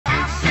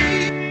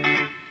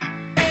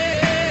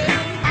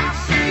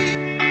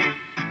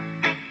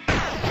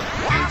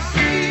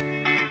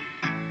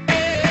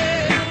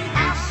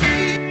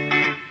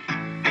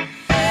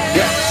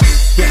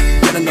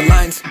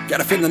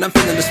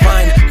feeling just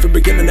fine. From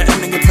beginning to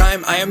ending in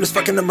time, I am just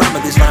fucking around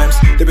with these rhymes.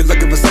 They be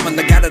looking for someone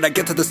that got it. I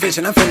get to the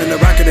station, I'm feeling a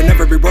rocket in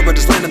every word, but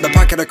just land in the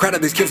pocket. I cry to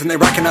these kids and they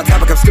rocking out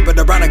topic. I'm stupid,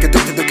 ironic,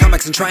 addicted to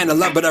comics and trying to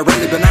love, but I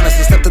really been honest.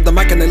 I stepped to the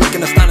mic and they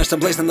looking astonished. I'm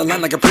blazing the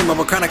line like a primo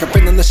or chronic. I'm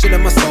feeling the shit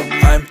in my soul.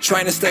 I'm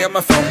trying to stay on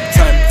my phone.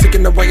 Time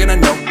ticking away and I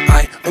know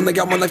I only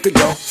got one life to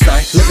go.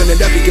 Stay living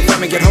it up, you can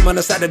find me, get home on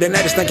a Saturday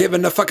night. It's not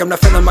giving a fuck, I'm not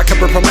filling my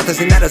cup of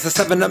promethazine. That is a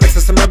 7, I'm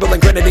mixing some rebel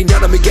and grenadine. Y'all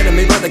don't be getting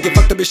me, rather get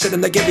fucked to be shit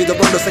and they give you the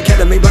wonders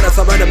academy. But it's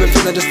alright, I've been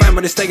feeling just fine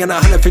when it's staying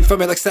 100 feet from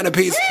me like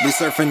centipedes. We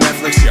surfing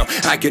Netflix, yo,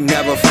 I could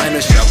never find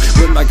a show.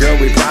 With my girl,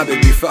 we'd probably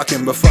be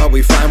fucking before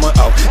we find one.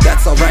 Oh,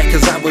 that's alright,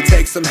 cause I would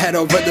take some head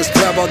over this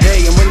club all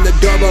day. And when the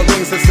doorbell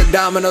rings, it's the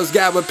Domino's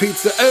guy with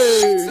pizza,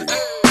 ayy.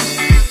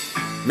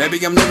 Maybe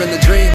I'm living the dream.